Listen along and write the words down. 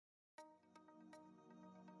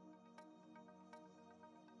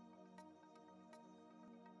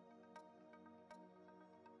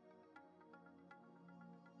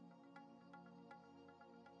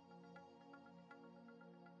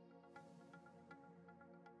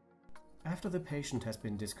After the patient has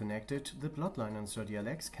been disconnected, the bloodline on Surdial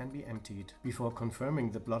X can be emptied. Before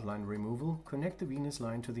confirming the bloodline removal, connect the venous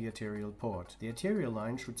line to the arterial port. The arterial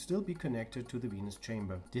line should still be connected to the venous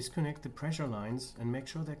chamber. Disconnect the pressure lines and make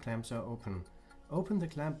sure their clamps are open. Open the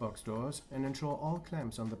clamp box doors and ensure all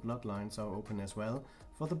clamps on the bloodlines are open as well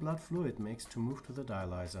for the blood fluid mix to move to the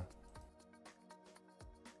dialyzer.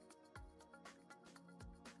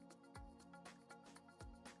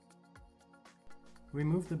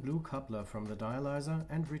 Remove the blue coupler from the dialyzer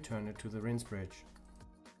and return it to the rinse bridge.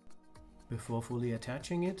 Before fully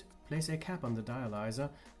attaching it, place a cap on the dialyzer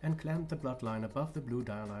and clamp the bloodline above the blue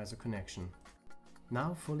dialyzer connection.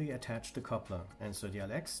 Now fully attach the coupler and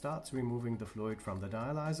Surdial X starts removing the fluid from the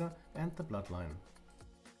dialyzer and the bloodline.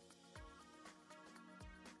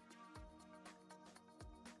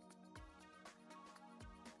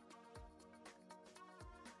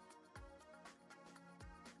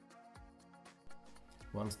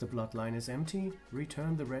 Once the bloodline is empty,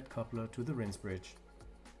 return the red coupler to the rinse bridge.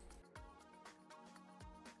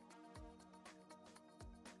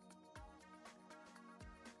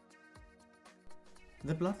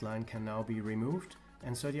 The bloodline can now be removed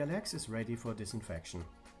and Surdial X is ready for disinfection.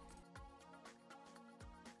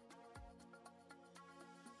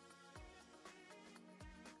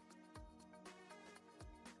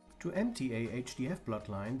 To empty a HDF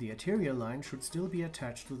bloodline, the arterial line should still be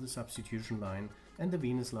attached to the substitution line and the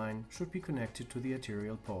venous line should be connected to the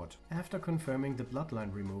arterial port. After confirming the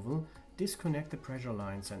bloodline removal, disconnect the pressure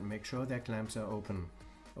lines and make sure their clamps are open.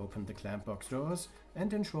 Open the clamp box doors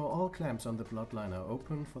and ensure all clamps on the bloodline are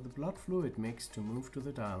open for the blood fluid mix to move to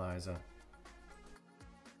the dialyzer.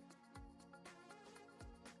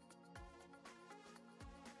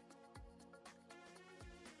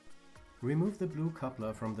 Remove the blue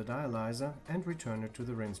coupler from the dialyzer and return it to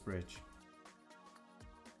the rinse bridge.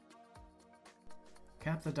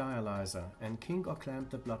 Cap the dialyzer and kink or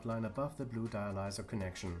clamp the bloodline above the blue dialyzer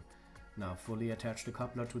connection. Now fully attach the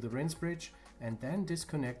coupler to the rinse bridge and then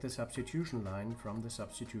disconnect the substitution line from the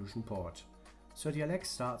substitution port. Surdial X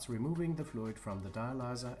starts removing the fluid from the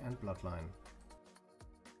dialyzer and bloodline.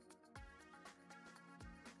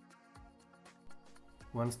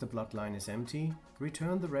 Once the bloodline is empty,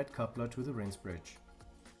 return the red coupler to the rinse bridge.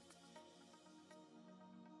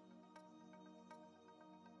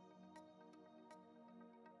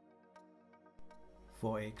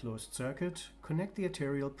 For a closed circuit, connect the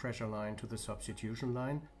arterial pressure line to the substitution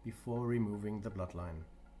line before removing the bloodline.